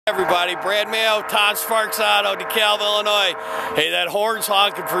Everybody, Brad Mayo, Tom Sparks Auto, Dekalb, Illinois. Hey, that horn's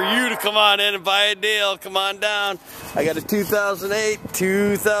honking for you to come on in and buy a deal. Come on down. I got a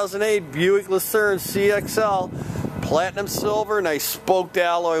 2008 Buick Lucerne CXL, platinum silver, nice spoked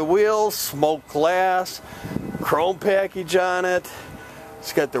alloy wheels, smoked glass, chrome package on it.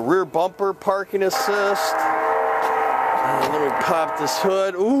 It's got the rear bumper parking assist. Let me pop this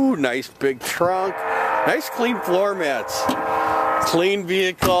hood. Ooh, nice big trunk. Nice clean floor mats. Clean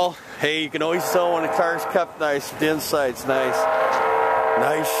vehicle. Hey, you can always tell when the car's kept nice. The inside's nice.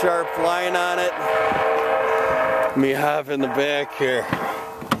 Nice sharp line on it. Let me hop in the back here.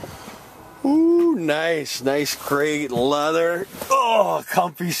 Ooh, nice gray leather. Oh,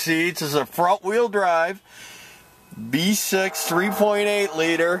 comfy seats. This is a front wheel drive V6 3.8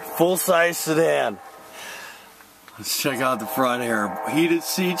 liter full-size sedan. Let's check out the front here. Heated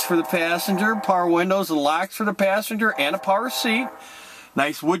seats for the passenger, power windows and locks for the passenger, and a power seat.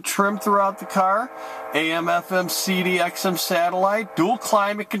 Nice wood trim throughout the car. AM, FM, CD, XM satellite, dual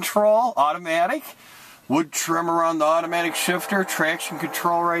climate control, automatic. Wood trim around the automatic shifter, traction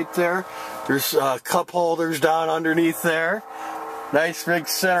control right there. There's cup holders down underneath there. Nice big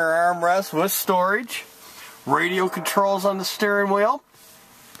center armrest with storage. Radio controls on the steering wheel.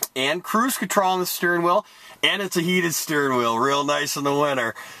 And cruise control on the steering wheel. And it's a heated steering wheel, real nice in the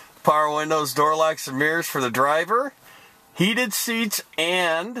winter. Power windows, door locks, and mirrors for the driver. Heated seats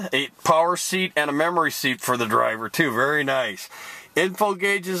and a power seat and a memory seat for the driver too, very nice. Info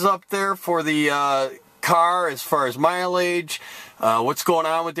gauges up there for the car as far as mileage, what's going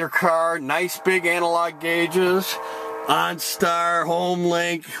on with your car. Nice big analog gauges. OnStar,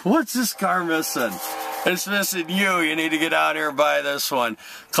 HomeLink. What's this car missing? It's missing you. You need to get out here and buy this one.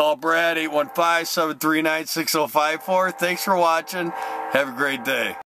 Call Brad, 815-739-6054. Thanks for watching. Have a great day.